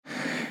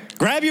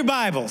Grab your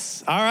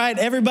Bibles. All right,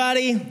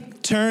 everybody,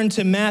 turn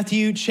to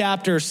Matthew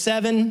chapter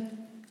 7.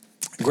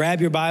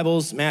 Grab your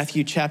Bibles,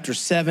 Matthew chapter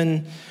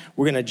 7.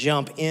 We're going to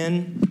jump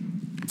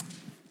in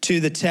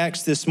to the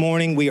text this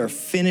morning. We are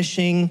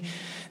finishing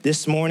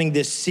this morning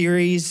this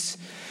series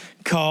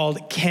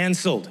called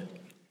Canceled,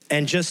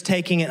 and just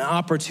taking an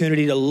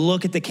opportunity to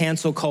look at the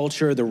cancel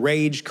culture, the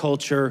rage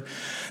culture,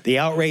 the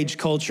outrage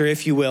culture,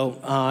 if you will.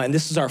 And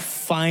this is our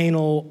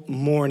final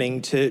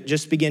morning to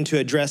just begin to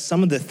address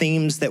some of the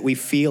themes that we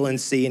feel and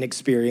see and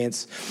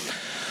experience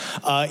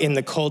in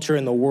the culture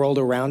and the world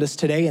around us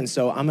today. And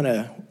so I'm going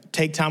to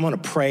take time, I'm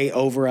going to pray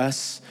over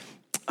us,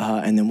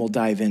 and then we'll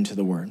dive into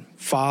the word.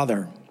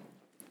 Father,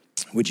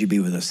 would you be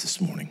with us this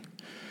morning?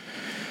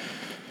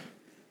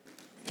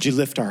 Would you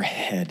lift our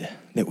head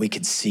that we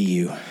could see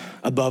you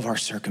above our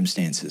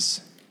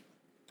circumstances?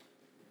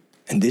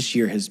 And this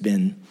year has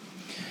been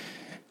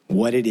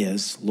what it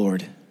is,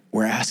 Lord.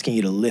 We're asking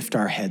you to lift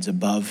our heads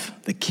above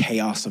the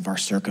chaos of our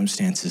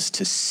circumstances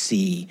to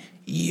see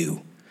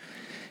you,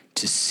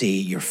 to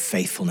see your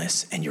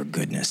faithfulness and your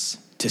goodness,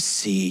 to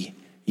see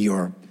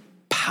your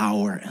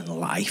power and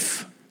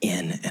life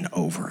in and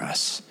over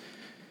us.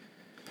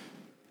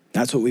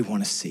 That's what we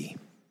want to see.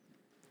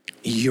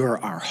 You're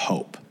our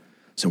hope.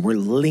 So we're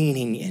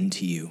leaning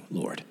into you,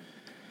 Lord.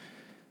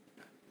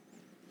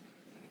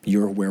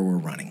 You're where we're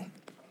running.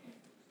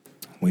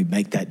 We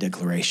make that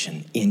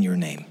declaration in your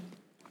name.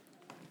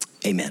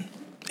 Amen.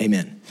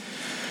 Amen.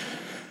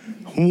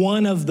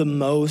 One of the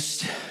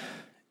most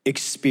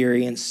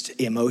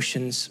experienced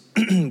emotions,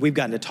 we've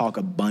gotten to talk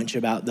a bunch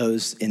about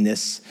those in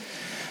this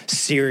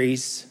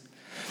series.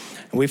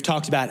 We've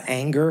talked about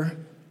anger,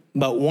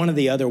 but one of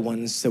the other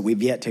ones that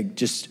we've yet to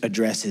just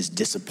address is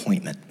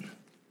disappointment.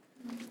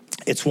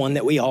 It's one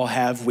that we all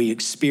have. We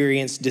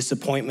experience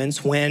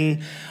disappointments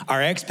when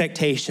our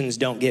expectations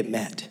don't get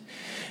met.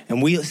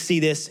 And we see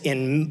this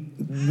in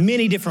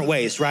many different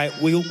ways, right?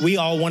 We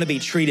all want to be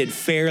treated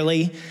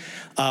fairly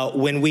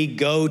when we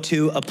go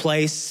to a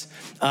place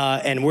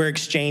and we're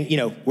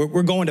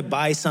we're going to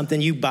buy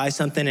something, you buy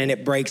something and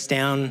it breaks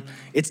down.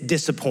 It's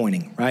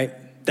disappointing, right?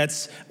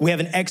 We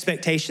have an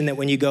expectation that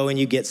when you go and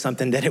you get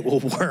something that it will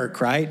work,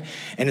 right?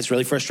 And it's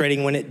really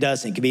frustrating when it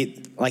doesn't. It can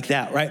be like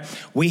that, right?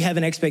 We have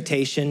an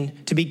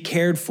expectation to be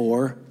cared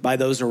for by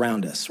those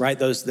around us, right?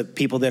 The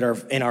people that are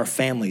in our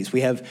families.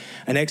 We have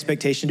an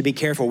expectation to be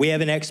cared for. We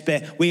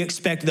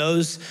expect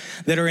those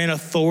that are in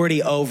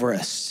authority over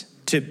us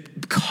to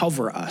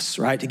cover us,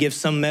 right? To give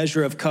some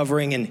measure of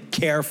covering and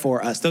care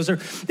for us.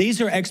 These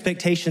are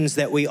expectations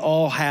that we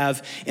all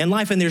have in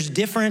life, and there's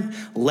different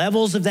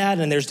levels of that,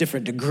 and there's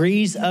different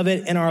degrees of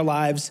it in our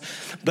lives,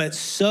 but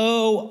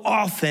so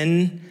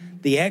often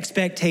the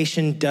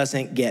expectation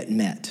doesn't get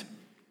met.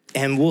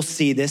 And we'll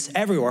see this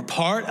everywhere.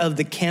 Part of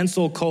the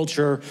cancel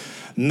culture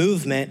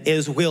movement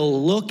is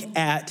we'll look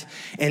at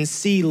and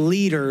see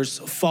leaders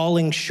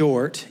falling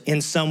short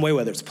in some way,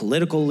 whether it's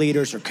political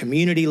leaders or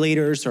community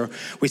leaders, or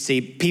we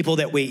see people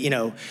that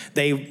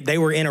they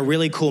were in a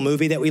really cool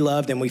movie that we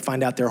loved and we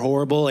find out they're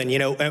horrible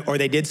or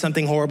they did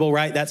something horrible,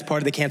 right? That's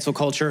part of the cancel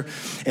culture,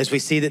 as we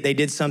see that they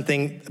did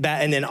something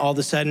bad and then all of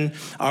a sudden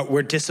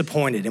we're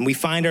disappointed, and we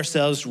find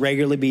ourselves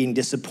regularly being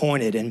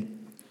disappointed. And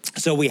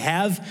so we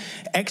have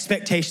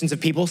expectations of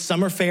people.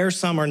 Some are fair,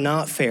 some are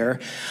not fair.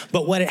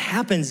 But what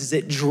happens is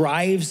it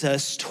drives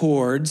us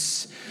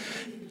towards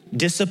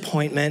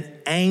disappointment,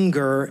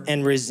 anger,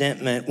 and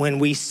resentment when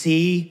we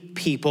see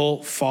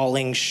people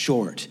falling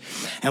short.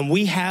 And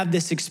we have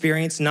this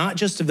experience not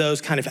just of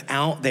those kind of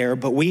out there,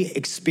 but we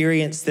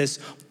experience this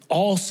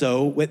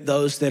also with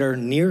those that are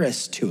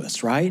nearest to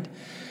us, right?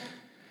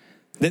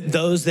 That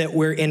those that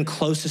we're in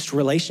closest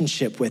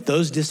relationship with,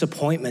 those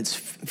disappointments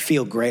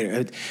feel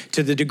greater.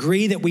 To the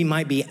degree that we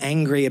might be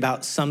angry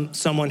about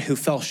someone who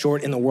fell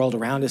short in the world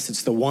around us,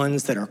 it's the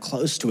ones that are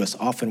close to us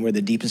often where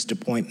the deepest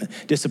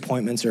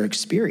disappointments are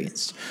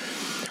experienced,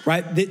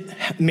 right?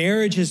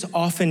 Marriages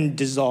often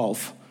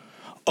dissolve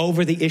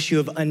over the issue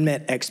of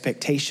unmet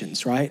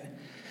expectations, right?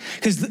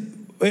 Because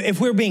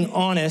if we're being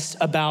honest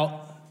about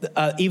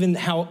even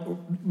how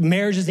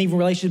marriages and even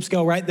relationships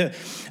go, right? The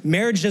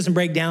marriage doesn't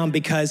break down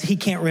because he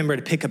can't remember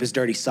to pick up his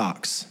dirty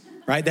socks,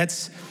 right?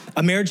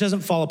 A marriage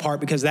doesn't fall apart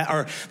because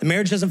the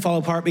marriage doesn't fall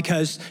apart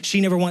because she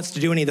never wants to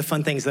do any of the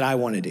fun things that I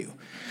want to do.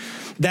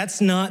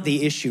 That's not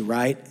the issue,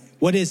 right?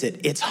 What is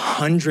it? It's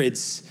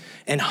hundreds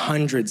and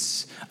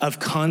hundreds of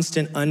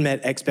constant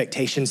unmet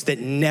expectations that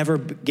never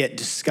get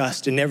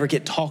discussed and never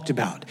get talked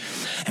about.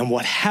 And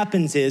what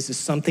happens is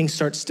something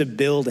starts to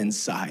build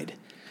inside.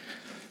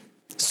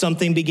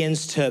 Something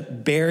begins to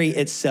bury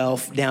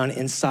itself down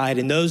inside,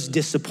 and those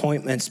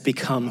disappointments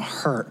become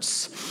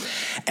hurts.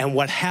 And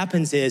what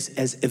happens is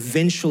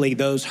eventually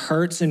those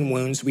hurts and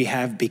wounds we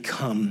have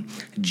become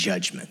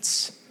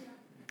judgments.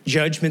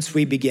 Judgments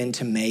we begin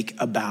to make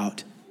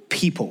about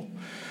people.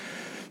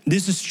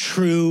 This is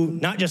true,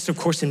 not just, of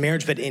course, in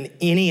marriage, but in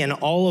any and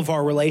all of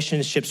our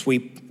relationships we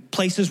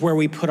places where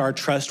we put our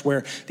trust,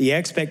 where the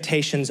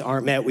expectations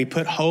aren't met. We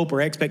put hope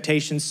or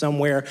expectations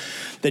somewhere.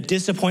 The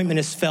disappointment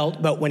is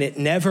felt, but when it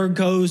never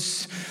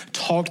goes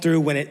talked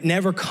through, when it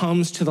never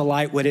comes to the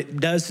light, what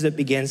it does is it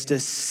begins to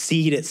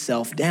seed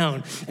itself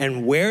down.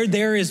 And where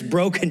there is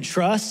broken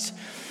trust,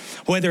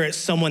 whether it's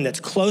someone that's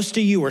close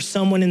to you or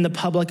someone in the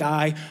public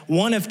eye,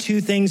 one of two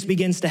things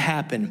begins to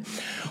happen.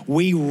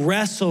 We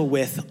wrestle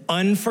with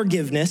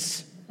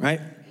unforgiveness,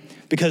 right?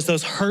 Because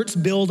those hurts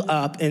build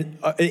up, and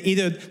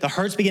either the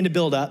hurts begin to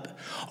build up,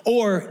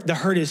 or the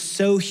hurt is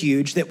so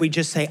huge that we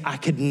just say, I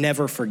could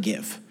never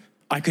forgive.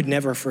 I could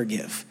never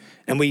forgive.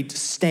 And we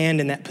stand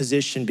in that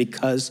position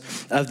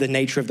because of the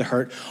nature of the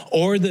hurt.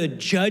 Or the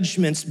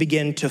judgments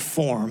begin to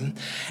form,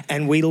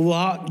 and we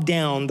lock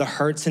down the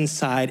hurts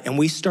inside, and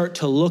we start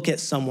to look at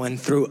someone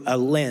through a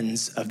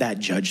lens of that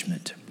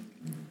judgment.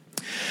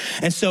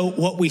 And so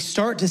what we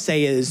start to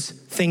say is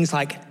things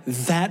like,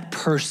 that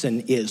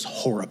person is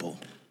horrible.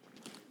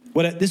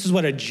 This is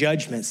what a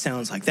judgment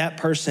sounds like. That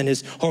person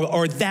is horrible,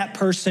 or that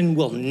person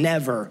will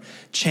never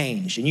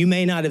change. And you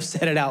may not have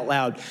said it out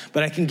loud,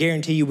 but I can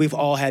guarantee you we've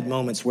all had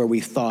moments where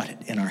we've thought it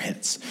in our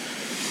heads.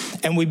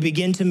 And we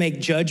begin to make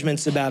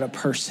judgments about a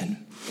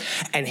person.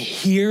 And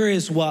here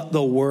is what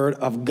the word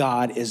of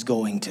God is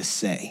going to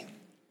say.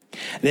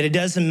 That it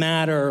doesn't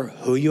matter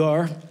who you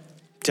are,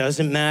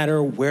 doesn't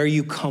matter where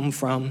you come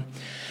from.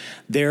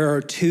 There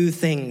are two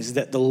things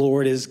that the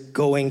Lord is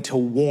going to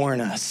warn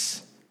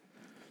us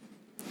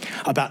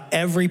about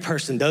every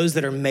person, those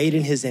that are made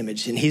in his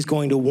image, and he's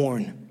going to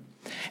warn.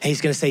 And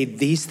he's going to say,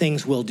 these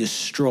things will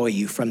destroy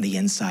you from the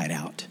inside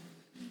out.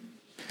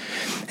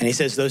 And he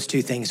says those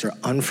two things are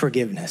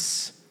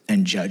unforgiveness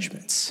and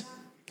judgments.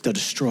 They'll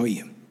destroy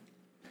you.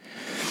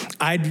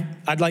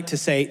 I'd like to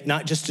say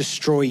not just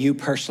destroy you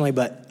personally,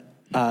 but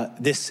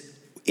this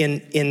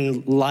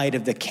in light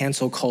of the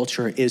cancel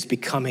culture is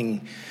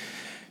becoming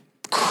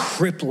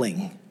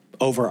crippling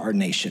over our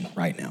nation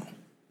right now.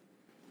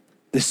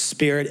 The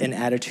spirit and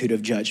attitude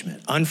of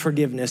judgment,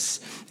 unforgiveness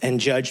and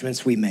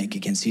judgments we make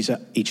against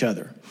each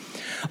other.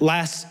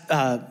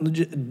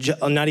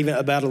 Not even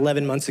about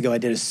 11 months ago, I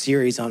did a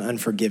series on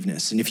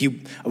unforgiveness. And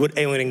I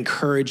would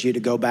encourage you to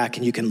go back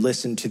and you can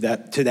listen to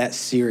that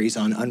series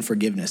on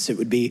unforgiveness. It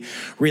would be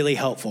really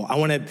helpful. I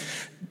want to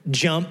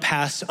jump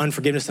past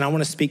unforgiveness, and I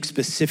want to speak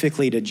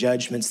specifically to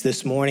judgments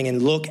this morning and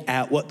look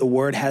at what the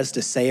word has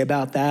to say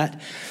about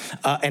that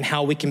and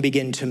how we can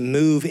begin to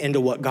move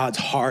into what God's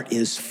heart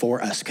is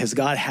for us, because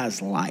God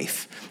has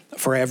life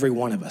for every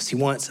one of us. He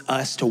wants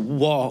us to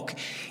walk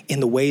in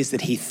the ways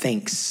that he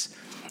thinks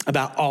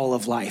about all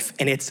of life,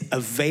 and it's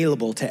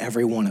available to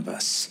every one of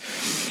us.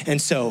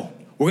 And so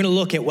we're going to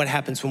look at what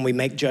happens when we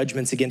make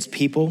judgments against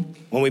people,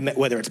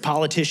 whether it's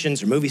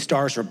politicians or movie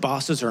stars or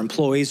bosses or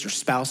employees or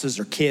spouses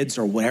or kids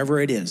or whatever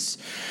it is.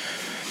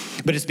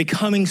 But it's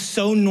becoming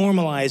so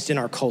normalized in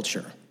our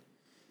culture.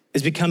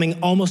 It's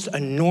becoming almost a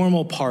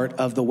normal part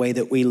of the way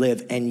that we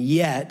live, and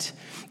yet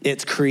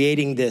it's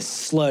creating this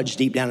sludge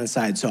deep down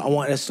inside. So I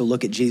want us to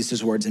look at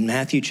Jesus' words in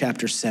Matthew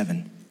chapter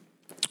 7.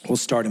 We'll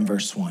start in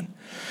verse 1.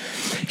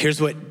 Here's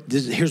what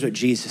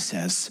Jesus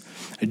says.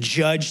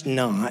 Judge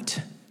not,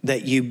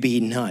 that you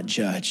be not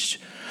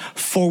judged.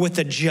 For with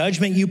the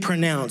judgment you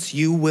pronounce,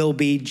 you will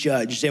be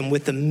judged. And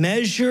with the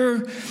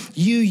measure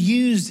you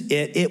use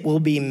it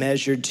will be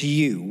measured to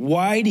you.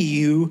 Why do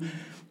you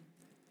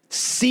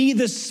see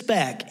the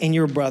speck in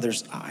your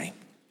brother's eye,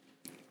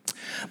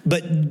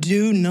 but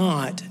do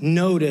not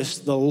notice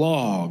the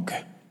log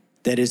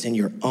that is in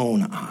your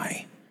own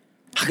eye?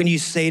 How can you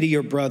say to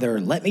your brother,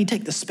 let me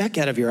take the speck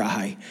out of your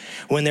eye,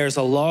 when there's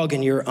a log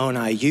in your own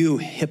eye? You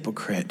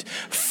hypocrite.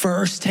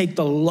 First take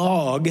the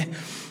log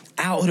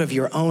out of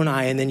your own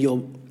eye, and then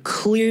you'll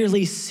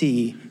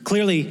see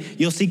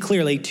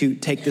clearly to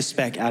take the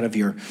speck out of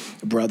your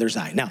brother's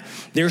eye. Now,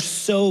 there's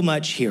so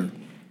much here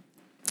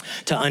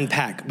to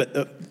unpack, but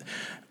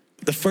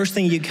the first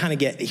thing you kind of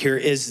get here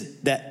is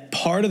that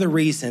part of the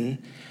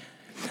reason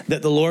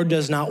that the Lord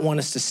does not want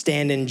us to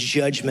stand in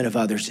judgment of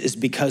others is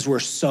because we're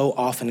so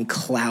often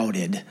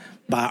clouded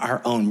by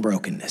our own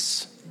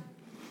brokenness.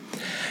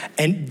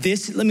 And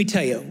this, let me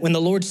tell you, when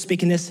the Lord's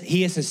speaking this,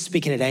 he isn't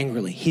speaking it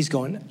angrily. He's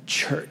going,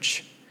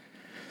 church,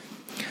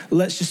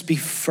 let's just be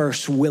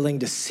first willing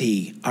to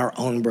see our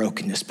own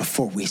brokenness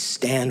before we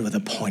stand with a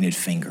pointed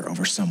finger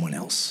over someone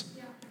else.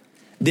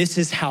 This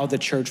is how the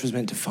church was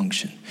meant to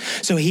function.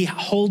 So he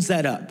holds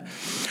that up.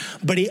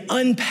 But he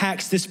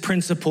unpacks this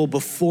principle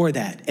before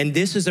that. And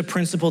this is a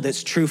principle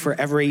that's true for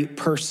every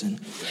person.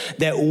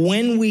 That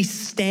when we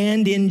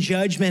stand in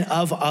judgment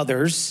of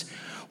others,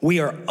 we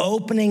are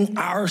opening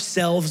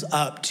ourselves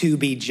up to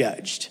be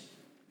judged.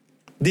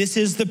 This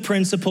is the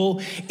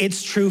principle.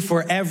 It's true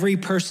for every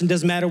person.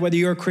 Doesn't matter whether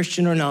you're a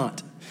Christian or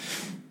not.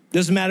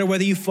 Doesn't matter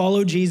whether you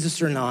follow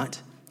Jesus or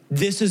not.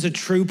 This is a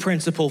true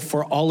principle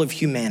for all of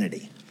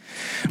humanity.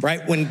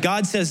 Right? When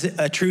God says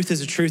a truth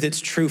is a truth, it's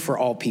true for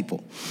all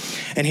people.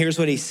 And here's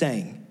what he's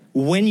saying.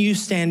 When you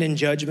stand in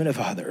judgment of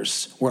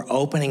others, we're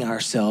opening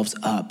ourselves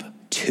up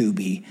to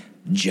be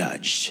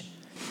judged.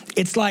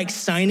 It's like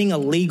signing a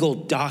legal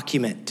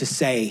document to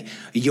say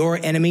your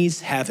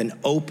enemies have an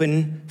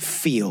open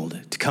field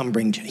to come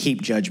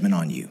heap judgment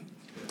on you.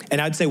 And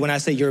I'd say when I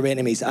say your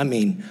enemies, I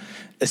mean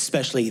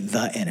especially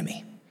the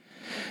enemy.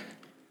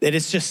 That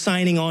it's just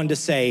signing on to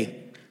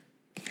say,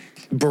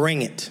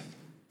 bring it,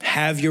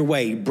 have your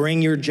way,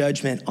 bring your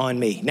judgment on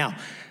me. Now,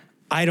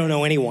 I don't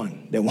know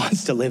anyone that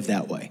wants to live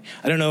that way.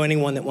 I don't know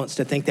anyone that wants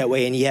to think that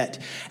way. And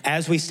yet,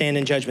 as we stand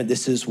in judgment,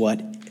 this is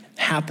what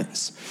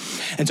happens.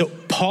 And so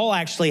Paul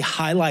actually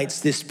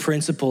highlights this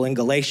principle in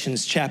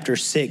Galatians chapter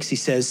 6. He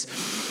says,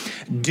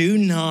 do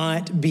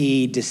not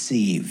be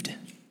deceived.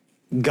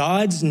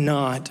 God's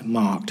not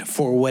mocked.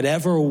 For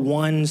whatever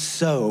one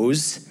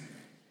sows,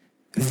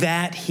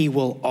 that he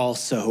will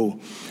also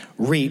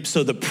reap.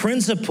 So the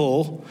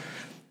principle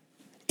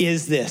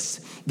is this,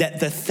 that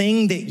the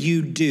thing that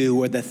you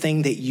do or the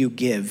thing that you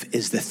give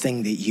is the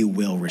thing that you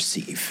will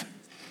receive.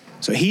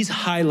 So he's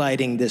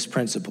highlighting this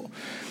principle.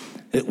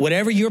 That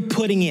whatever you're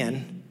putting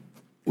in,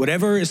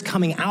 whatever is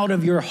coming out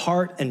of your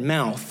heart and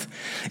mouth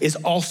is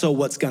also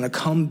what's going to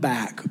come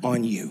back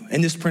on you.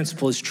 And this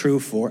principle is true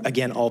for,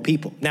 again, all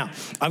people. Now,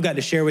 I've got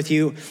to share with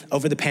you,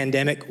 over the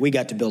pandemic, we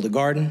got to build a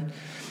garden.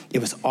 It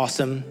was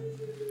awesome.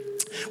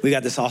 We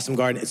got this awesome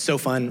garden. It's so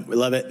fun. We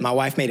love it. My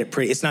wife made it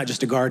pretty. It's not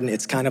just a garden.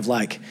 It's kind of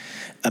like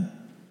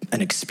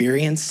an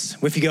experience.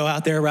 If you go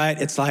out there, right?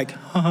 It's like,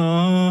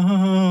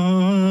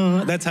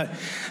 that's how.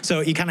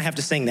 So you kind of have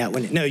to sing that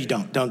when, no, you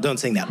don't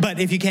sing that.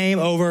 But if you came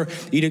over,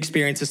 you'd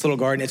experience this little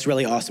garden. It's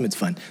really awesome. It's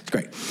fun. It's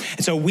great.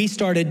 And so we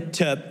started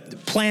to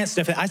plant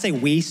stuff. I say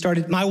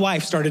my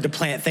wife started to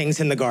plant things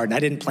in the garden. I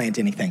didn't plant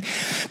anything.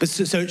 But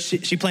so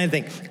she planted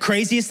things.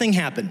 Craziest thing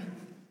happened.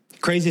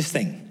 Craziest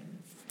thing.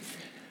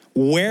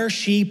 Where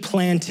she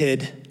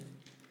planted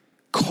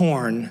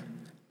corn,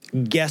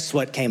 guess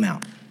what came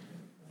out?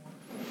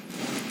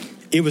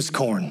 It was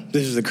corn.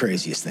 This is the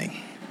craziest thing.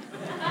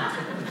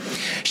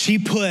 She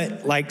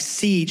put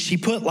seeds, she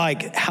put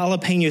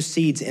jalapeno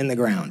seeds in the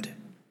ground.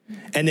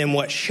 And then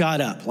what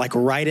shot up,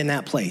 right in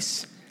that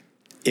place,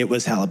 it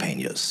was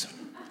jalapenos.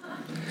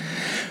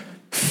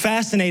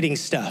 Fascinating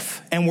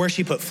stuff. And where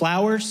she put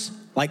flowers,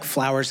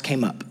 flowers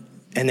came up.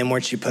 And then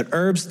where she put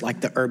herbs,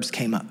 the herbs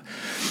came up.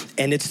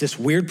 And it's this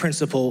weird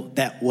principle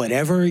that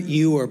whatever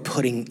you are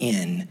putting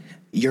in,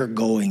 you're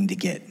going to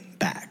get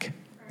back.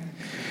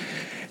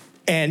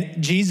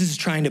 And Jesus is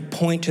trying to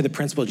point to the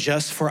principle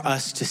just for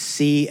us to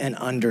see and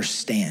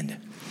understand.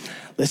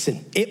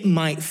 Listen, it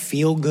might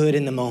feel good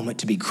in the moment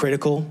to be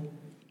critical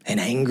and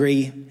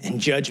angry and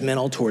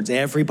judgmental towards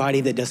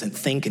everybody that doesn't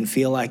think and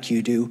feel like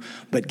you do.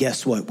 But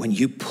guess what? When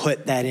you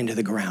put that into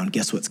the ground,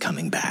 guess what's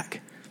coming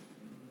back?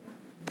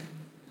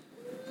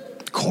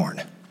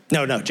 Corn.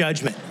 No,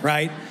 judgment,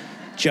 right?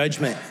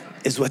 Judgment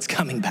is what's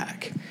coming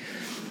back.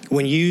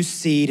 When you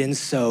seed and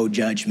sow,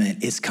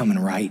 judgment is coming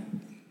right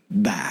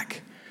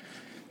back.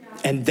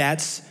 And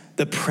that's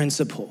the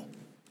principle.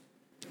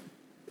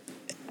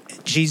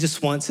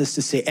 Jesus wants us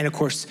to see, and of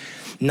course,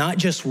 not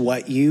just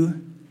what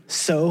you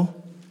sow,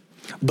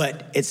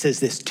 but it says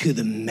this, to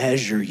the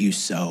measure you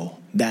sow,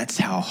 that's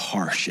how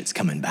harsh it's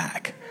coming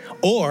back.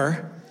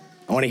 Or,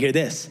 I want to hear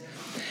this,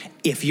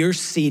 if you're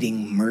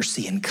seeding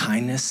mercy and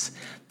kindness,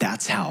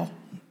 that's how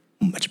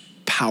much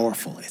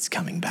powerful it's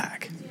coming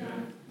back.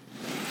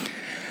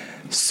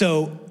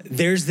 So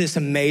there's this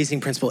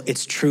amazing principle.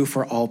 It's true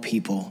for all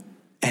people.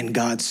 And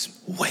God's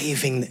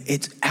waving,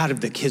 it's out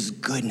of his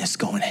goodness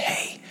going,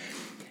 hey,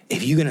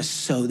 if you're going to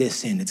sow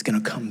this in, it's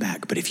going to come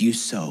back. But if you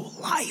sow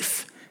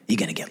life, you're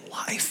going to get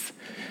life.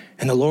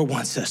 And the Lord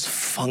wants us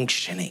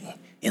functioning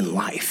in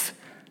life.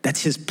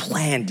 That's his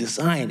plan,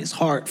 design, his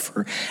heart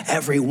for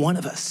every one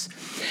of us.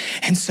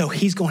 And so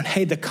he's going,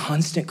 hey, the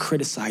constant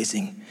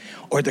criticizing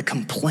or the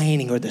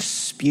complaining or the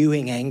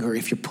spewing anger,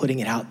 if you're putting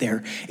it out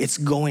there, it's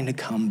going to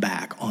come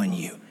back on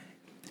you.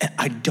 And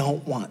I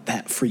don't want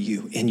that for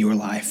you in your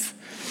life.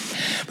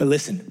 But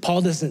listen,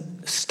 Paul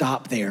doesn't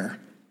stop there.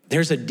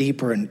 There's a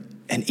deeper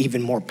and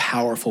even more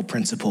powerful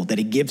principle that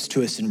he gives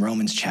to us in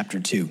Romans chapter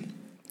 2.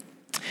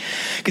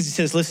 Because he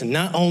says, listen,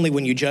 not only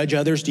when you judge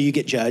others do you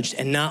get judged,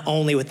 and not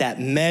only with that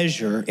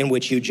measure in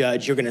which you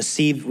judge, you're going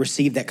to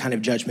receive that kind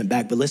of judgment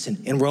back. But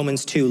listen, in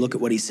Romans 2, look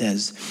at what he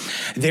says.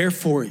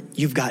 Therefore,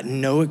 you've got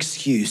no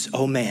excuse,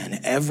 oh man,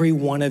 every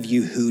one of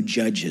you who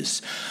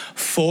judges.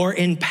 For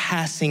in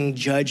passing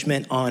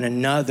judgment on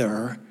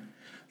another,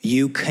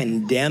 you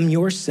condemn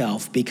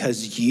yourself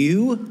because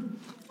you,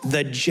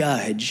 the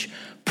judge,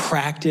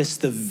 practice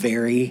the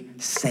very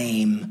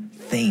same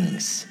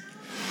things.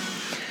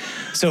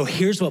 So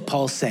here's what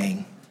Paul's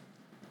saying,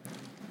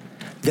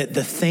 that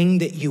the thing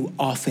that you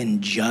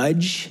often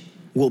judge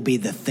will be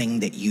the thing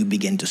that you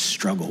begin to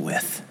struggle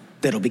with,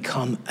 that'll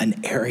become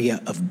an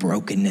area of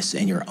brokenness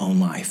in your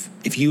own life.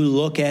 If you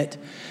look at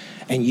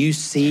and you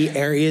see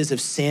areas of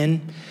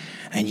sin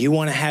and you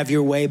want to have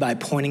your way by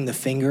pointing the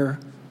finger,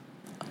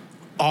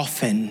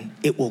 often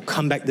it will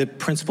come back. The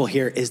principle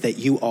here is that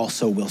you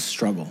also will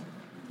struggle.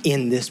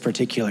 in this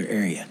particular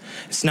area.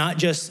 It's not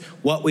just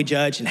what we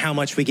judge and how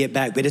much we get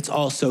back, but it's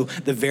also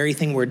the very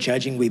thing we're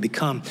judging we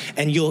become.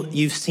 And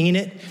you've seen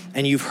it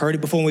and you've heard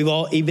it before, and we've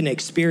all even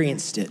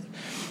experienced it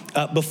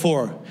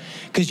before.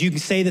 Because you can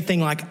say the thing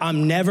like,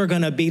 I'm never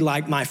gonna be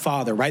like my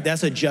father, right?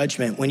 That's a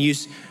judgment. When you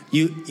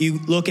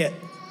look at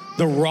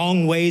the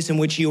wrong ways in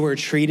which you were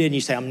treated, and you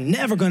say, I'm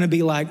never gonna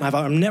be like my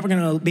father, I'm never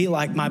gonna be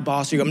like my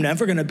boss, I'm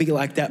never gonna be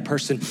like that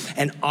person.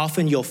 And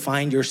often you'll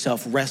find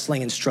yourself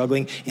wrestling and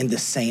struggling in the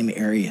same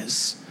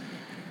areas.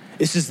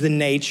 This is the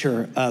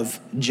nature of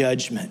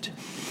judgment.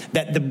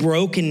 That the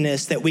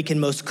brokenness that we can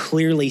most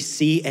clearly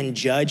see and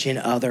judge in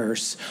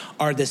others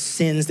are the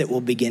sins that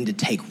will begin to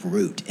take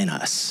root in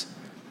us.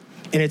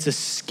 And it's a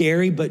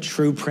scary but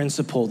true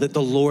principle that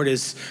the Lord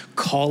is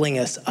calling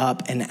us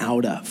up and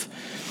out of.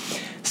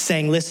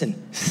 Saying,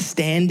 listen,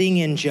 standing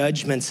in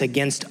judgments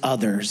against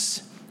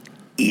others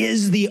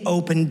is the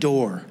open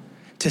door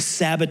to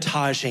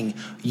sabotaging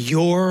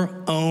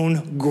your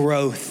own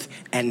growth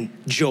and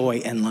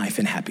joy and life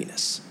and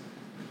happiness.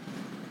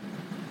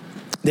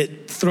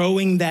 That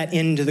throwing that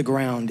into the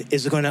ground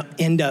is going to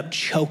end up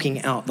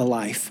choking out the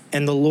life,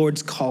 and the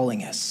Lord's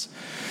calling us.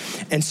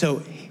 And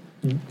so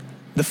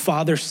the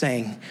Father's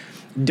saying,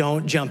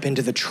 don't jump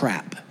into the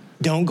trap.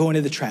 Don't go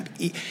into the trap.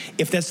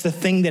 If that's the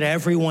thing that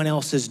everyone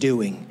else is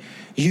doing,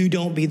 you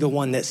don't be the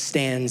one that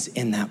stands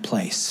in that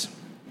place.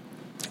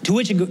 To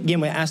which, again,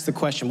 we ask the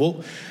question,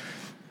 well,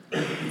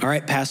 all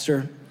right,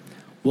 Pastor,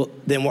 well,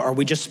 then are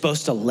we just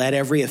supposed to let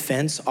every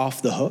offense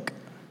off the hook?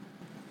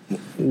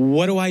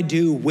 What do I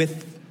do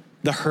with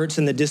the hurts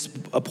and the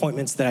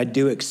disappointments that I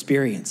do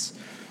experience?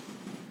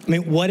 I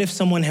mean, what if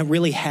someone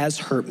really has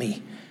hurt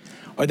me,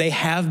 or they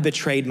have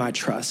betrayed my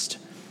trust?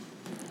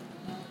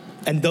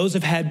 And those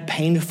have had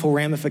painful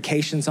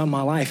ramifications on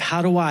my life.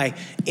 How do I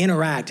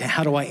interact and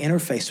how do I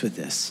interface with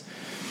this?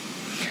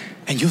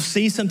 And you'll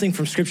see something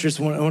from scriptures.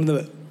 One of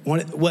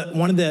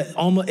the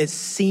almost, it's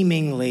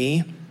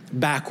seemingly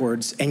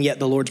backwards, and yet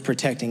the Lord's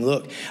protecting.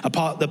 Look,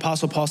 the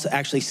Apostle Paul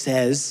actually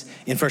says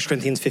in 1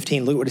 Corinthians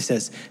 15, look what it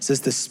says. It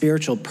says the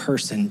spiritual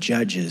person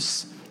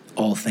judges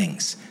all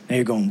things. Now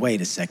you're going,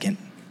 wait a second.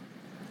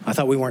 I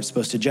thought we weren't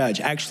supposed to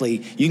judge.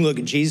 Actually, you can look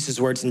at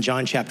Jesus' words in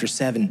John chapter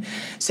 7.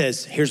 It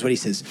says, here's what he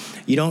says.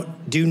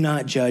 Do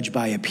not judge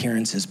by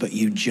appearances, but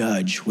you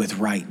judge with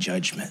right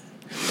judgment.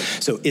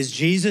 So is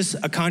Jesus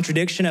a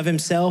contradiction of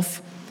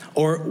himself?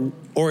 Or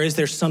is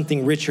there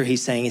something richer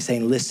he's saying? He's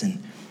saying,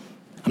 listen,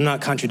 I'm not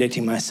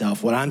contradicting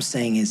myself. What I'm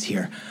saying is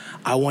here,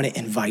 I want to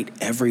invite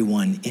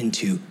everyone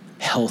into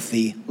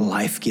healthy,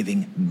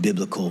 life-giving,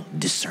 biblical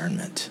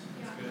discernment.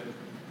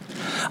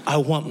 I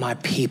want my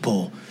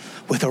people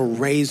with a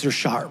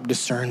razor-sharp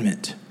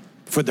discernment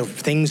for the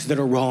things that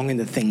are wrong and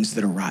the things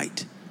that are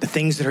right, the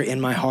things that are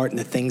in my heart and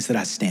the things that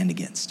I stand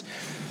against.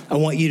 I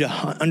want you to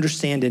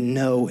understand and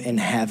know and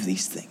have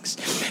these things.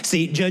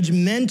 See,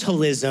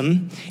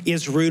 judgmentalism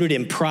is rooted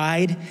in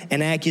pride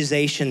and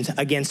accusations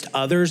against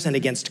others and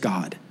against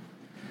God.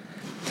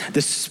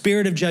 The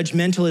spirit of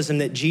judgmentalism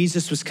that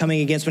Jesus was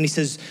coming against when he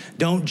says,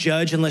 don't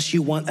judge unless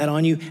you want that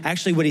on you.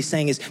 Actually, what he's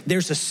saying is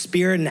there's a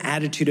spirit and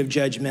attitude of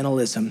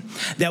judgmentalism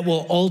that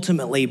will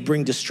ultimately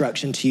bring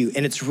destruction to you.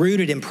 And it's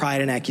rooted in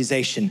pride and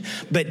accusation.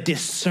 But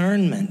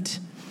discernment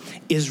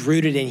is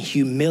rooted in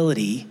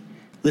humility.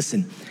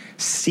 Listen,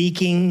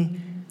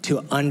 seeking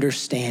to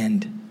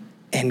understand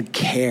and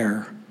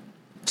care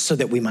so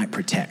that we might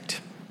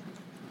protect.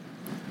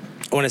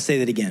 I want to say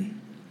that again.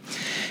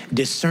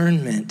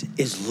 Discernment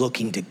is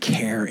looking to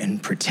care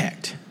and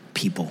protect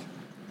people.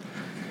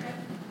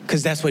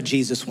 Because that's what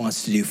Jesus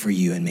wants to do for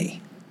you and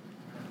me.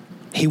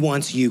 He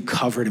wants you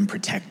covered and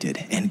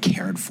protected and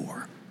cared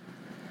for.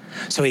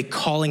 So he's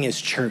calling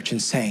his church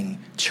and saying,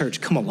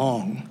 church, come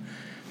along.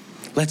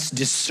 Let's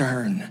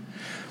discern.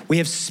 We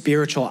have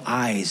spiritual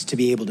eyes to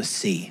be able to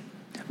see.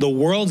 The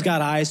world's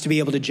got eyes to be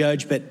able to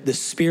judge, but the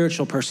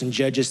spiritual person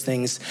judges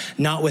things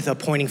not with a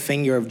pointing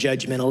finger of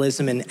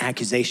judgmentalism and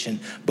accusation,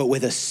 but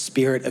with a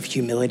spirit of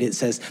humility that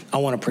says, I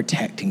want to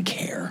protect and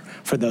care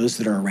for those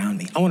that are around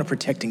me. I want to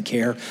protect and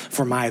care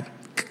for my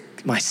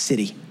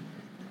city.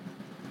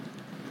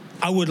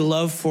 I would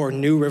love for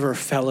New River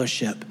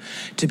Fellowship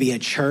to be a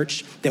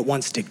church that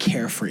wants to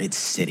care for its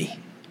city.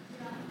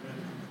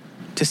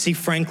 To see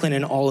Franklin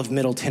and all of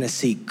Middle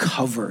Tennessee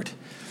covered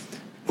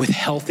with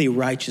healthy,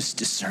 righteous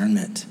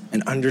discernment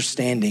and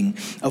understanding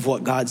of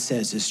what God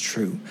says is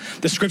true.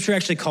 The scripture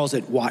actually calls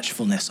it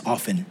watchfulness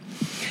often.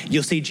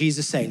 You'll see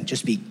Jesus saying,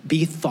 just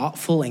be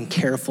thoughtful and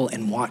careful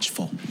and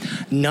watchful,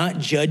 not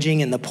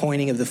judging and the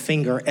pointing of the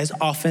finger as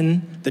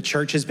often the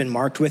church has been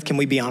marked with. Can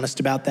we be honest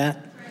about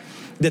that?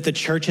 That the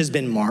church has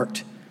been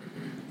marked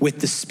with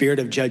the spirit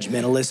of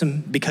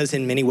judgmentalism because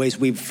in many ways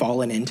we've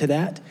fallen into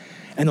that.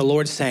 And the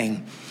Lord's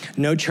saying,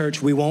 no,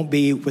 church, we won't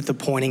be with the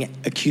pointing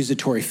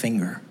accusatory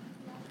finger.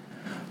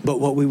 But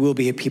what we will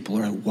be a people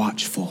who are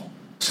watchful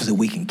so that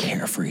we can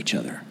care for each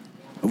other.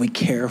 We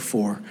care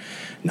for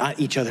not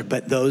each other,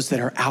 but those that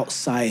are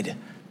outside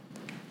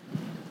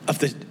of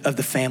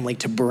the family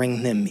to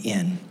bring them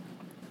in.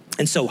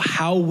 And so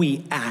how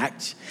we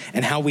act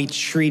and how we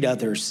treat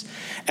others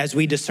as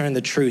we discern the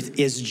truth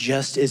is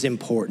just as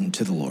important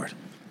to the Lord.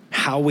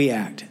 How we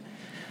act,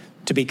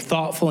 to be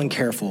thoughtful and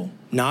careful,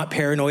 not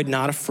paranoid,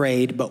 not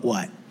afraid, but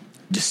what?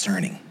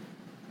 Discerning.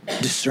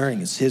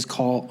 Discerning is his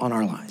call on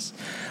our lives.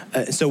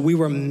 So we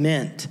were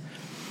meant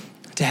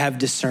to have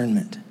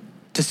discernment,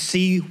 to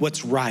see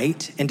what's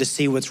right and to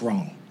see what's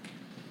wrong.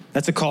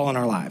 That's a call on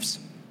our lives.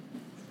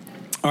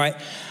 All right,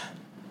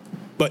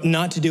 but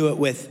not to do it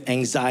with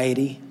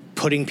anxiety,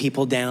 putting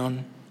people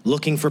down,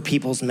 looking for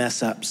people's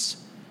mess ups,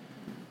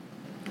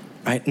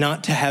 right?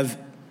 Not to have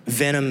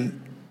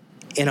venom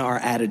in our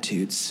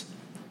attitudes,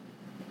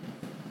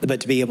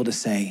 but to be able to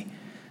say,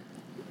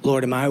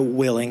 Lord, am I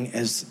willing,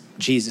 as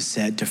Jesus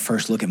said, to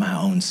first look at my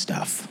own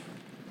stuff?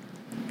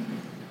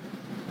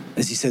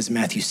 As he says in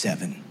Matthew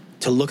 7,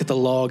 to look at the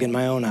log in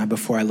my own eye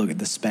before I look at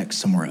the speck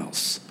somewhere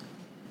else.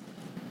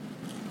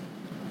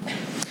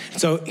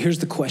 So here's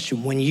the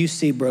question. When you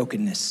see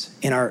brokenness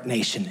in our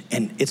nation,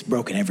 and it's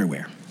broken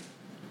everywhere,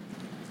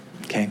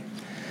 okay?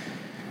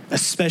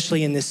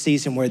 Especially in this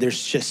season where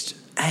there's just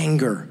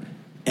anger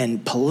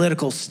and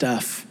political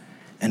stuff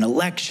and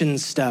election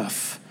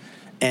stuff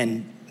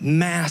and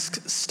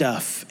mask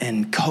stuff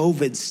and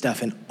COVID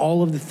stuff and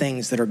all of the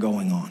things that are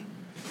going on.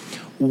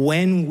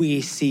 When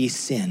we see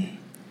sin,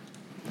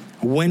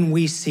 when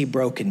we see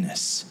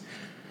brokenness,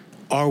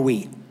 are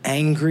we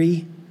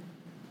angry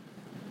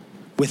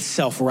with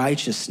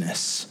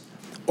self-righteousness,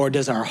 or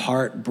does our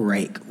heart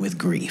break with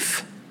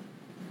grief?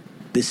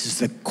 This is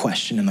the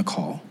question and the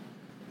call.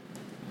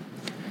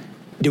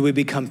 Do we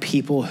become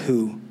people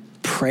who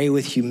pray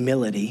with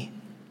humility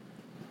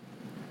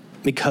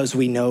because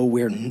we know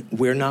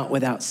we're not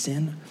without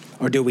sin,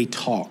 or do we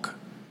talk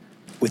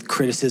with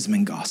criticism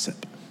and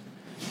gossip?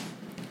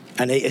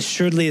 And as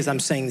surely as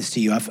I'm saying this to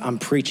you, I'm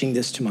preaching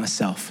this to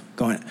myself,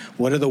 going,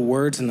 what are the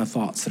words and the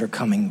thoughts that are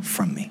coming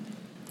from me?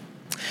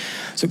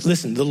 So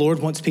listen, the Lord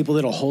wants people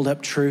that'll hold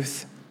up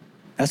truth.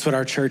 That's what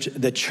our church,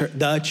 the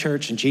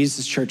church and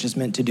Jesus' church is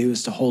meant to do,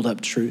 is to hold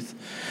up truth.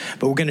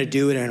 But we're going to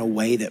do it in a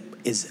way that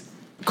is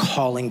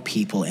calling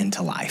people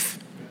into life.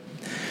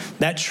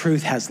 That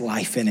truth has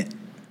life in it.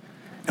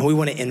 And we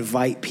want to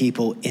invite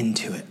people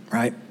into it,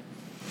 right?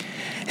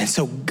 And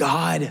so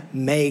God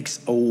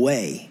makes a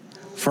way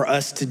for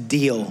us to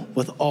deal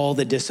with all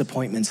the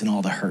disappointments and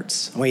all the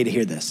hurts. I want you to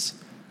hear this.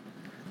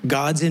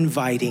 God's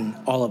inviting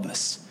all of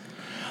us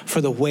for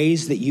the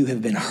ways that you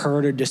have been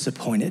hurt or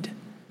disappointed,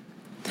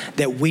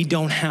 that we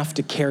don't have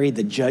to carry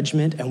the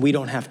judgment and we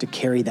don't have to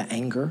carry the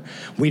anger.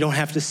 We don't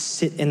have to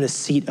sit in the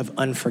seat of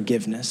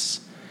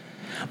unforgiveness.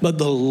 But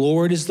the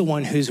Lord is the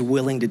one who's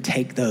willing to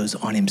take those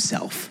on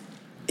himself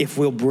if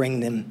we'll bring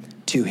them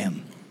to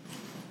him.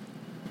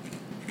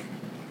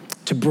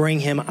 To bring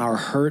him our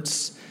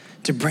hurts,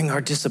 to bring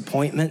our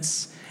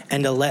disappointments,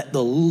 and to let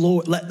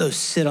those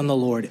sit on the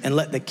Lord, and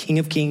let the King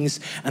of Kings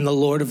and the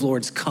Lord of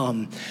Lords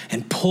come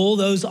and pull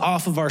those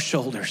off of our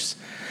shoulders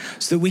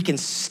so that we can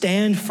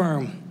stand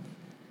firm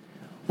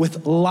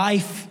with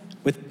life,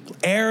 with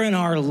air in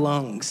our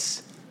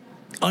lungs,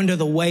 under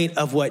the weight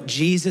of what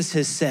Jesus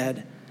has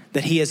said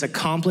that he has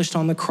accomplished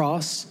on the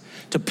cross,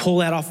 to pull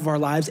that off of our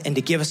lives and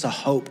to give us a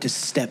hope to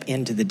step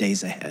into the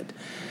days ahead,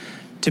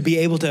 to be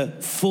able to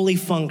fully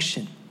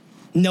function,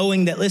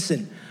 knowing that,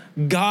 listen,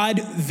 God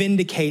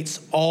vindicates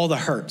all the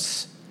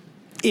hurts.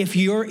 If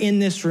you're in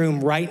this room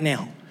right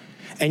now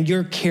and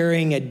you're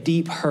carrying a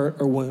deep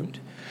hurt or wound,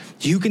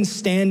 you can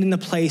stand in the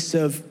place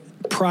of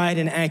pride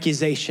and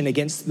accusation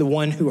against the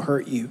one who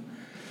hurt you.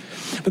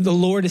 But the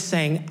Lord is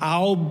saying,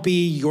 I'll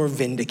be your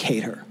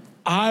vindicator.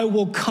 I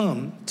will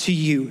come to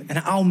you and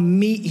I'll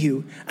meet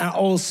you and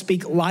I'll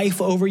speak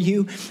life over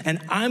you,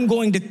 and I'm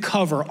going to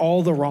cover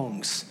all the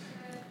wrongs.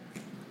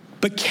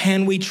 But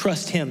can we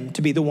trust him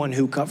to be the one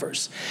who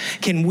covers?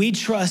 Can we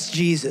trust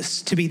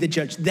Jesus to be the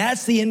judge?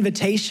 That's the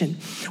invitation.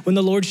 When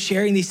the Lord's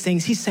sharing these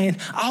things, he's saying,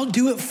 I'll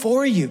do it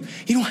for you.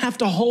 You don't have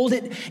to hold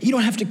it. You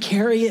don't have to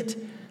carry it.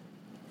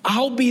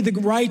 I'll be the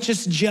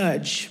righteous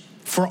judge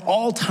for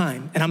all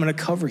time, and I'm going to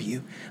cover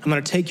you. I'm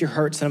going to take your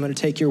hurts and I'm going to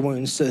take your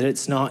wounds so that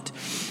it's not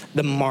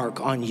the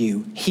mark on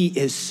you. He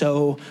is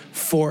so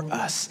for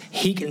us.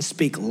 He can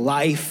speak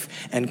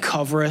life and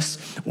cover us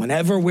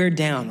whenever we're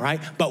down, right?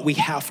 But we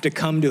have to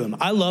come to him.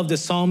 I love the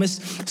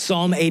psalmist,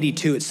 Psalm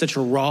 82. It's such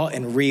a raw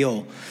and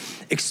real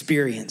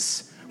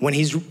experience when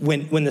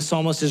the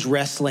psalmist is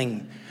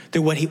wrestling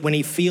through when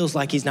he feels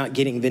like he's not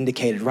getting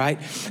vindicated, right?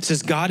 It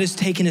says, God has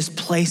taken his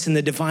place in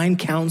the divine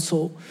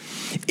council.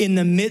 In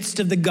the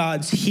midst of the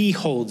gods, he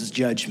holds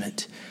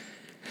judgment.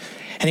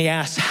 And he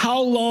asks,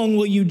 how long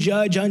will you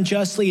judge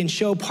unjustly and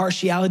show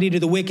partiality to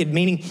the wicked?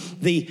 Meaning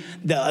the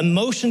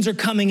emotions are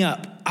coming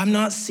up. I'm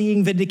not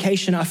seeing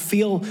vindication. I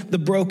feel the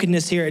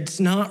brokenness here. It's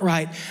not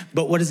right.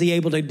 But what is he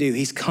able to do?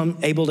 He's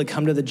able to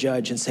come to the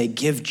judge and say,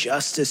 give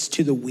justice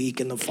to the weak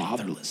and the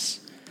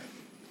fatherless.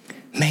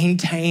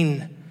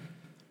 Maintain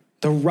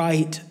the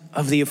right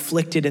of the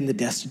afflicted and the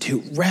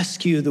destitute.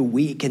 Rescue the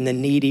weak and the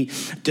needy.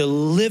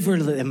 Deliver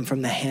them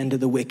from the hand of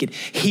the wicked.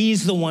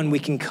 He's the one we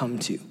can come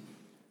to.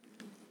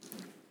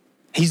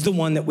 He's the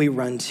one that we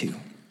run to.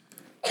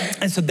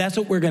 And so that's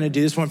what we're gonna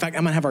do this morning. In fact,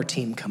 I'm gonna have our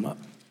team come up.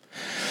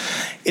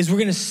 Is we're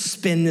gonna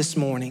spend this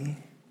morning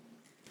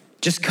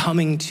just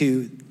coming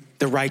to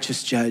the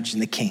righteous judge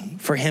and the king,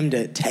 for him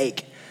to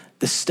take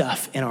the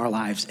stuff in our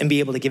lives and be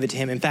able to give it to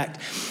him. In fact,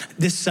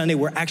 this Sunday,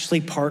 we're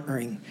actually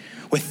partnering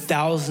with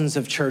thousands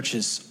of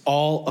churches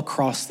all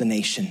across the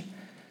nation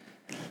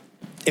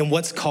in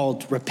what's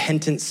called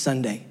Repentance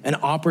Sunday, an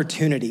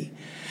opportunity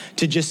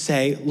to just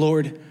say,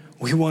 Lord,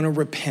 we want to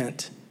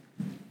repent.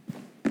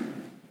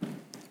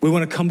 We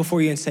want to come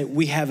before you and say,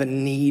 we have a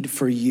need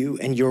for you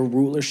and your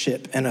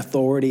rulership and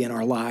authority in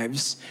our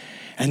lives,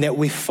 and that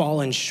we've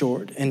fallen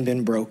short and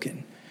been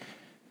broken.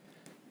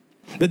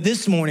 But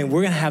this morning,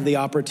 we're going to have the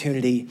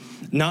opportunity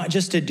not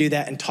just to do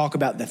that and talk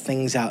about the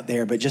things out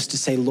there, but just to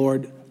say,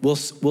 Lord, we're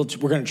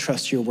going to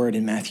trust your word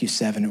in Matthew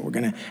 7, and we're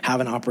going to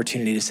have an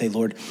opportunity to say,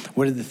 Lord,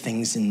 what are the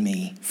things in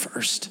me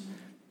first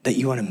that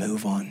you want to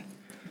move on?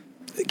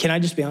 Can I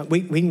just be honest?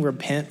 We can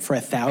repent for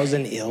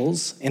 1,000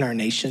 ills in our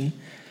nation,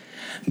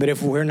 but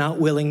if we're not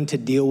willing to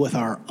deal with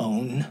our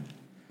own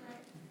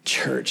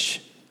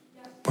church,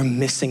 we're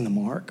missing the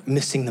mark,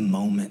 missing the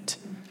moment.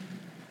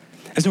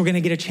 And so we're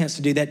gonna get a chance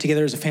to do that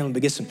together as a family.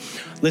 But listen,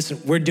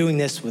 we're doing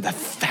this with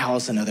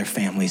 1,000 other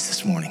families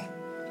this morning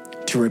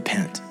to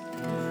repent.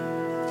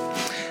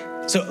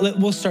 So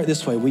we'll start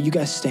this way. Will you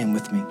guys stand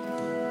with me?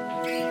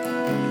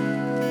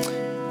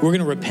 We're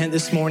gonna repent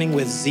this morning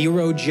with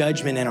zero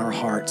judgment in our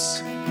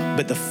hearts,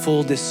 but the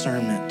full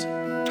discernment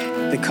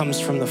that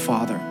comes from the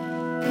Father.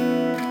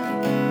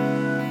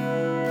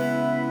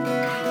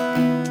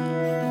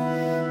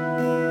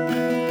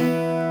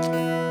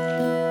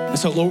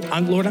 So Lord,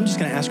 I'm just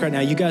gonna ask right now,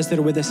 you guys that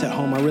are with us at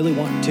home, I really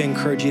want to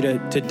encourage you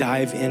to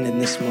dive in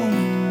this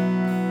moment.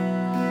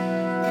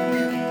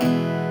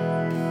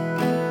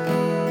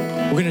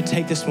 We're gonna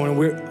take this morning,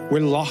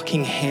 we're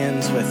locking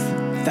hands with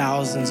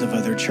thousands of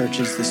other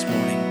churches this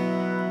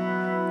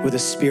morning with a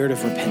spirit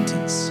of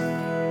repentance.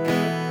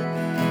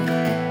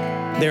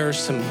 There are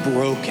some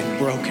broken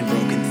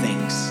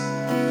things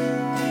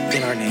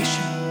in our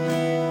nation.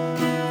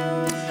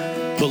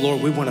 But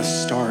Lord, we wanna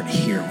start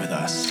here with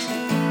us.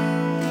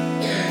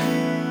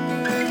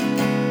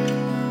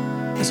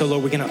 And so,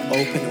 Lord, we're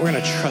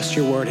gonna trust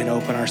your word and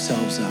open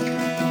ourselves up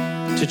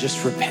to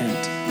just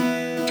repent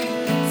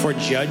for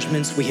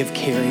judgments we have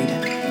carried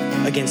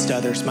against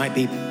others. Might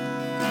be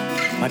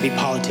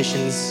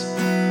politicians,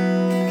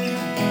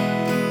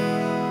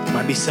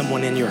 might be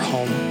someone in your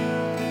home.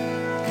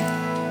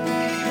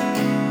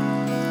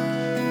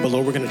 But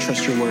Lord, we're gonna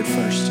trust your word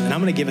first. And I'm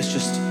gonna give us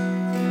just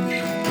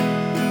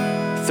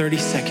 30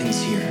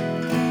 seconds here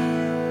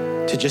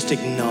to just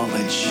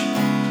acknowledge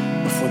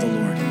before the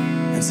Lord.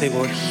 And say,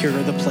 Lord, here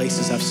are the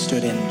places I've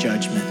stood in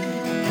judgment.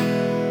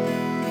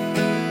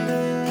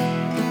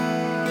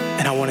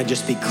 And I want to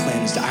just be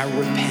cleansed. I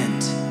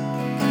repent.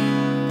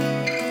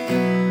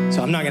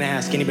 So I'm not going to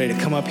ask anybody to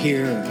come up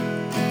here,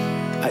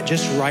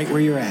 just right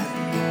where you're at.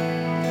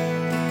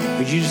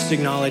 Would you just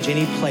acknowledge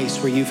any place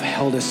where you've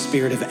held a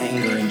spirit of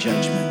anger and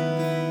judgment?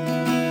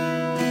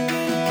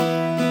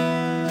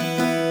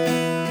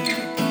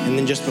 And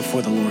then just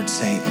before the Lord,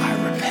 say, I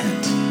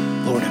repent,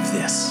 Lord, of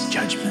this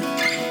judgment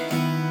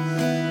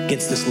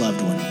against this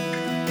loved one.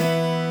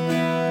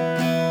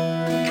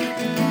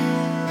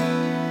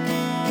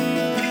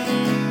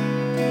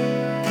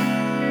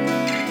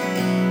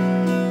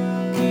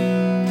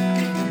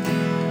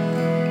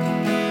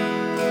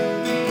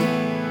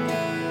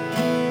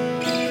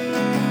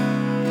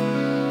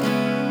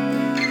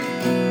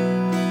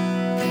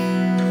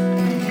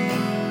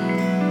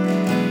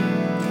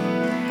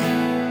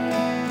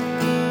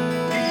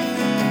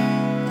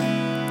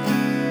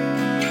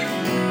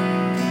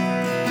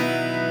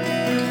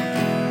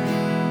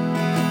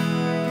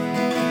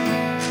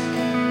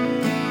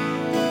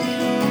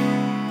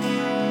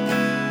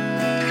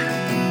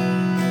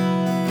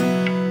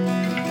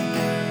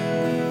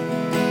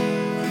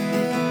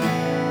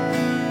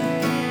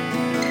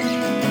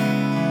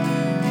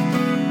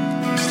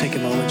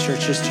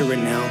 Just to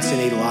renounce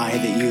any lie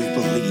that you've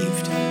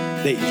believed,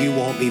 that you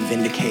won't be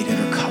vindicated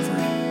or covered,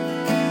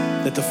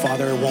 that the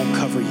Father won't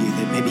cover you,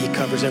 that maybe he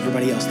covers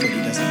everybody else, but he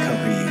doesn't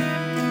cover you.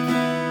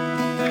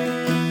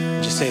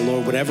 Just say,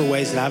 Lord, whatever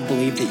ways that I've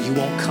believed that you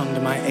won't come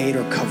to my aid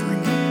or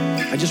covering me,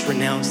 I just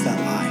renounce that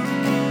lie.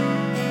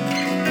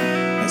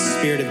 That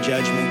spirit of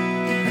judgment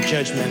or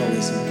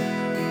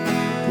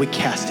judgmentalism, we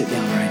cast it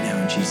down right now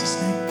in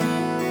Jesus' name.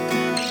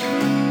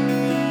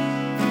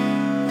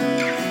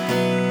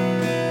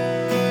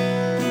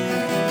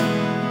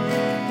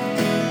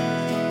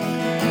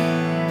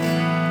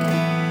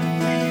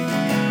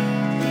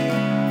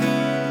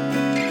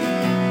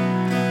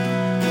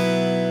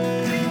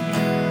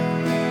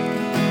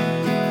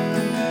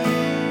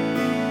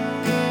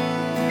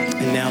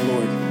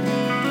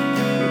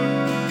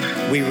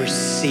 We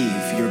receive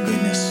your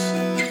goodness.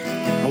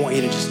 I want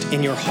you to just,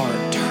 in your heart,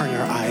 turn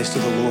your eyes to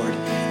the Lord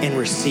and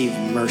receive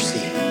mercy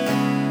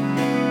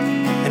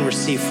and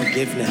receive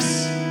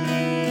forgiveness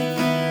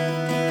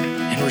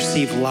and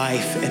receive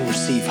life and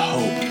receive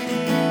hope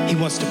He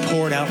wants to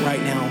pour it out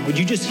right now. Would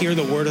you just hear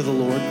the word of the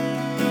Lord?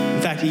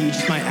 In fact, you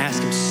just might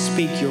ask him,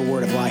 speak your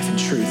word of life and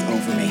truth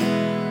over me.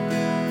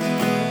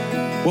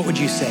 What would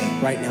you say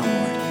right now,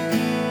 Lord?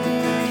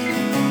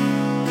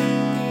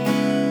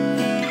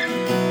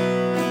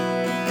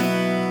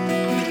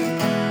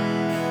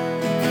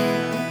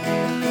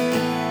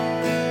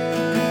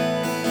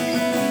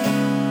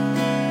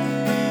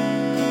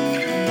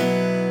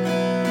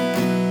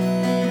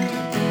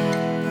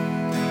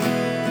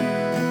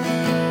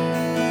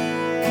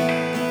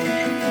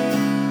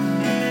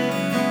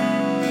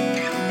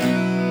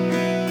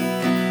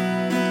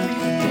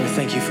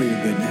 Thank you for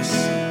your goodness.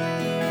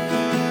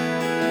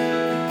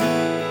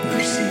 We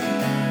receive it.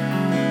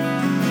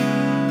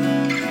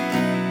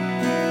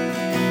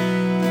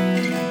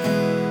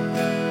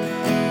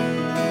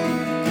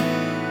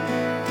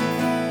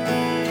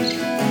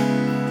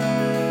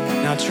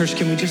 Now, church,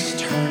 can we just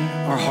turn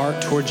our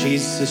heart toward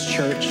Jesus'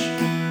 church?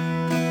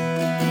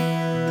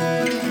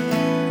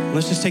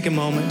 Let's just take a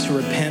moment to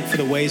repent for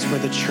the ways where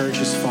the church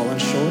has fallen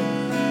short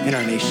in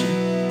our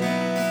nation.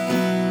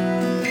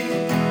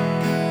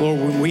 Lord,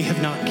 where we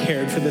have not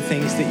cared for the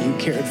things that you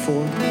cared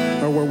for,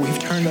 or where we've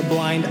turned a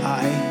blind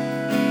eye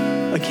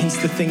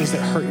against the things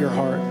that hurt your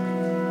heart.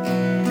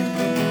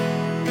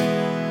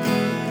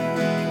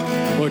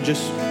 Lord,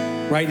 just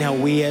right now,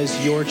 we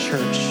as your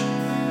church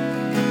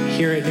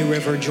here at New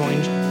River join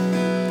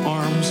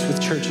arms with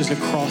churches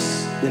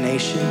across the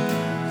nation,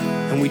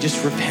 and we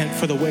just repent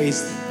for the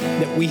ways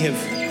that we have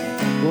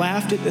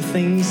laughed at the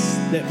things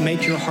that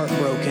make your heart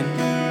broken.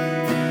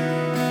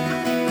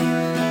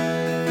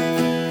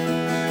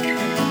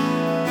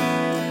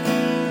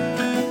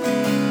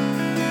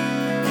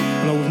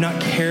 We've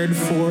not cared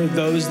for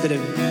those that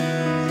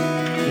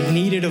have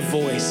needed a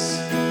voice,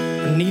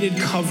 or needed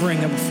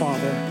covering of a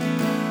father.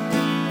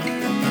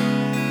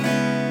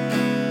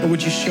 Or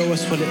would you show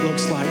us what it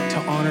looks like to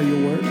honor your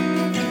word?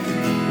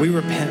 We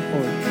repent,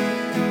 Lord.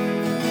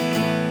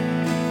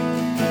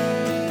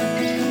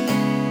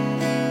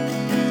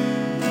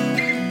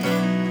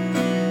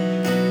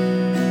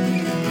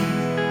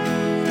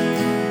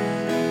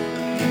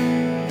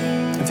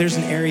 If there's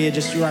an area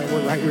just right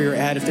where you're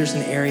at, if there's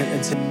an area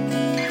that's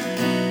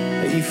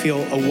you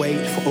feel a weight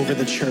over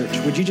the church,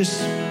 would you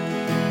just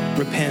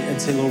repent and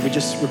say, Lord, we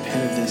just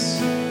repent of this.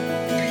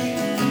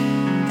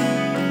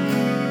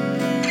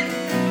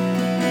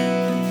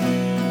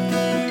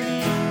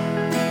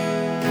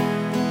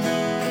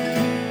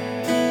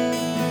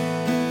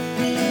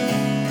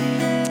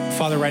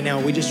 Father, right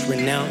now, we just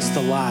renounce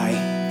the lie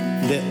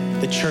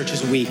that the church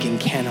is weak and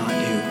cannot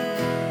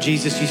do.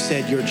 Jesus, you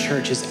said your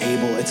church is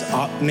able. It's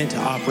meant to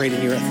operate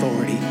in your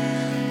authority.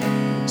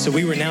 So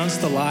we renounce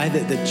the lie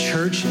that the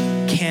church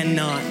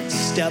cannot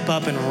step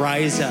up and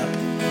rise up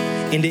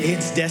into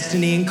its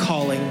destiny and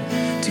calling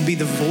to be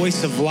the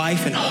voice of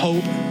life and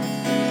hope,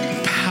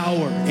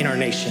 power in our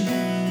nation.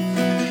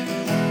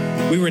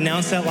 We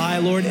renounce that lie,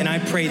 Lord, and I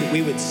pray that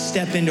we would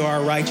step into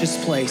our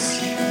righteous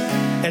place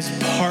as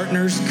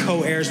partners,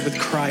 co-heirs with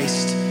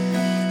Christ,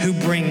 who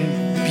bring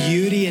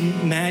beauty and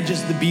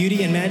the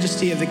beauty and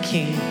majesty of the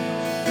King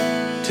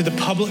to the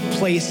public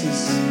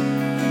places,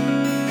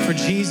 for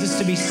Jesus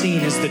to be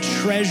seen as the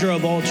treasure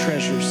of all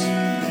treasures.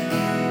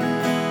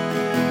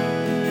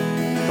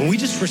 And we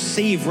just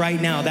receive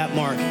right now that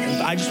mark.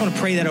 And I just want to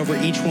pray that over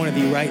each one of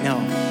you right now,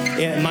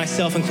 and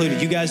myself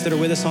included. You guys that are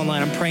with us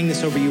online, I'm praying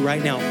this over you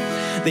right now,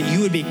 that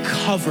you would be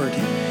covered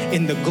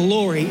in the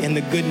glory and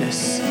the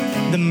goodness,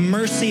 the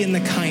mercy and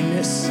the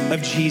kindness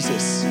of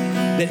Jesus,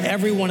 that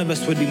every one of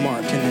us would be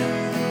marked in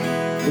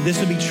that. That this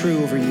would be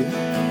true over you.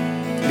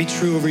 Be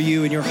true over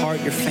you and your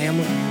heart, your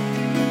family.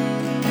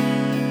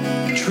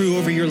 True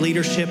over your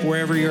leadership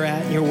wherever you're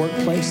at in your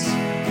workplace.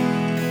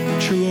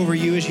 True over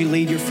you as you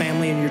lead your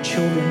family and your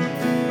children.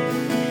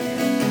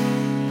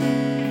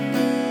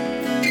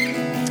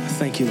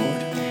 Thank you,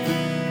 Lord.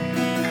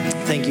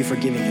 Thank you for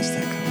giving us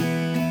that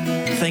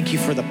cover. Thank you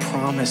for the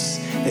promise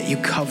that you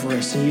cover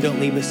us and you don't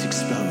leave us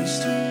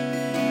exposed.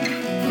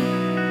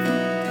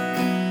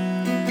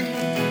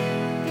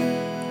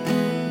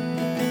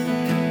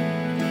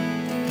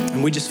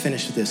 And we just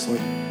finished with this,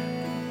 Lord.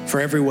 For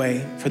every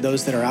way, for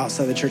those that are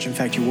outside the church. In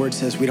fact, your word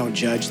says we don't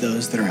judge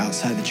those that are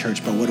outside the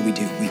church, but what do?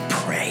 We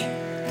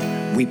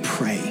pray. We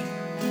pray.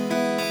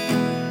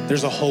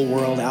 There's a whole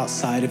world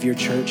outside of your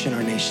church in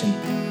our nation.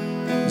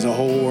 There's a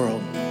whole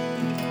world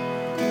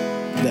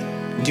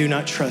that do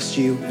not trust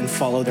you and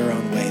follow their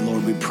own way.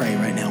 Lord, we pray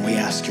right now. We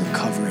ask your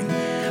covering.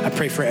 I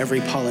pray for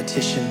every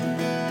politician.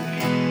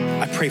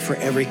 I pray for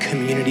every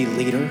community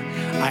leader.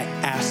 I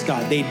ask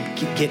God they'd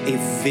get a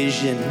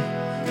vision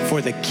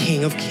for the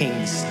King of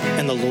Kings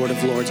and the Lord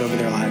of Lords over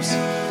their lives.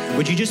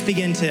 Would you just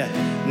begin to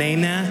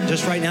name that?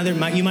 Just right now,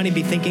 you might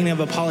be thinking of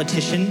a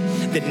politician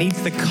that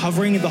needs the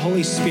covering of the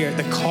Holy Spirit,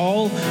 the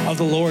call of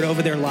the Lord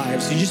over their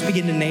lives. You just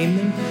begin to name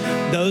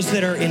them. Those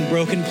that are in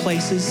broken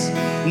places,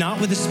 not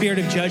with a spirit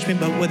of judgment,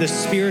 but with a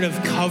spirit of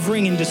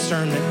covering and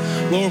discernment.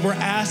 Lord, we're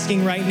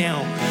asking right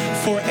now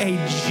for a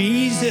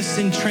Jesus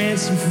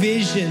entranced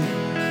vision,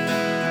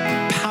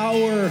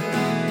 power,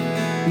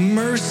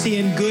 mercy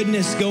and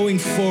goodness going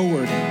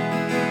forward.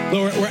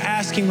 Lord, we're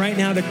asking right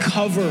now to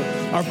cover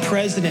our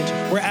president.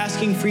 We're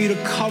asking for you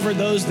to cover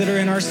those that are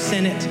in our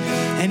Senate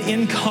and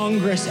in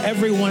Congress,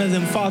 every one of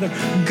them, Father.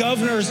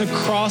 Governors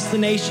across the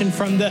nation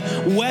from the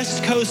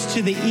West Coast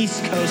to the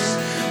East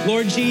Coast.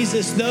 Lord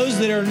Jesus, those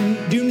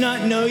that do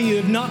not know you,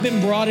 have not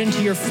been brought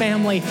into your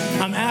family,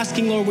 I'm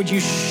asking, Lord, would you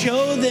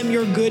show them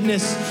your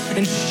goodness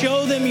and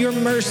show them your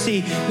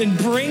mercy, then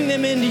bring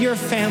them into your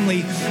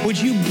family. Would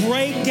you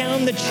break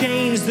down the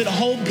chains that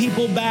hold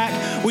people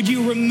back? Would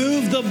you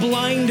remove the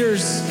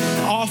blinders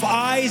off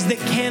eyes that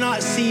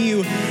cannot see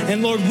you?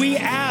 And Lord, we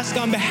ask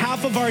on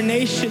behalf of our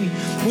nation,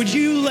 would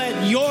you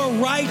let your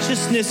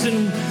righteousness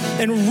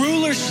and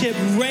rulership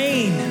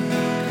reign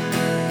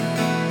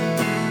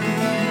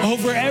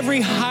over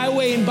every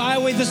highway and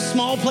byway, the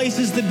small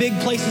places, the big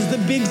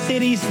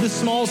cities, the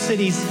small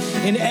cities,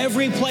 in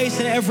every place,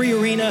 in every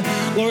arena.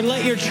 Lord,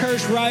 let your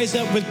church rise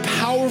up with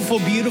powerful,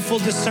 beautiful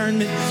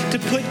discernment to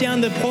put down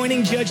the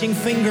pointing, judging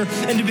finger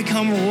and to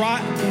become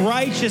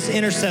righteous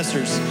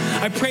intercessors.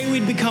 I pray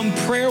we'd become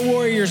prayer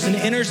warriors and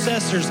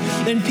intercessors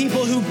and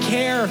people who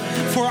care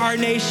for our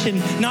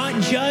nation, not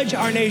judge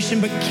our nation,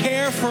 but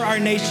care for our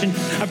nation.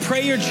 I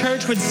pray your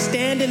church would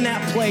stand in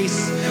that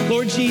place,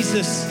 Lord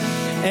Jesus.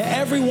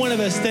 Every one of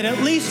us, that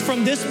at least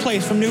from this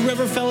place, from New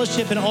River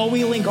Fellowship and all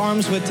we link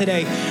arms with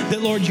today,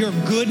 that Lord, your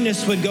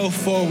goodness would go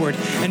forward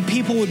and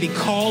people would be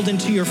called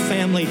into your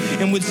family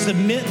and would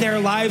submit their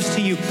lives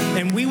to you.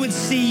 And we would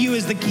see you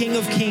as the King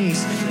of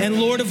Kings and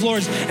Lord of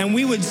Lords. And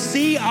we would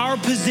see our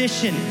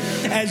position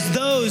as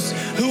those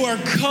who are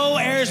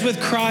co-heirs with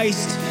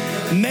Christ,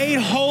 made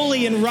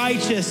holy and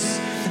righteous,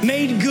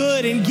 made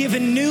good and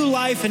given new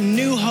life and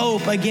new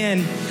hope again.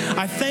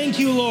 I thank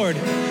you, Lord,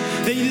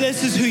 that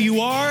this is who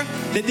you are,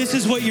 that this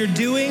is what you're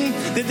doing,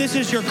 that this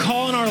is your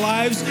call in our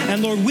lives.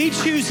 And Lord, we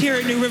choose here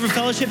at New River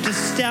Fellowship to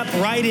step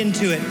right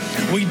into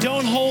it. We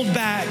don't hold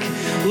back.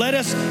 Let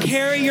us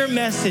carry your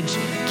message,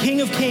 King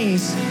of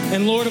Kings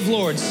and Lord of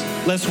Lords.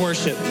 Let's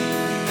worship.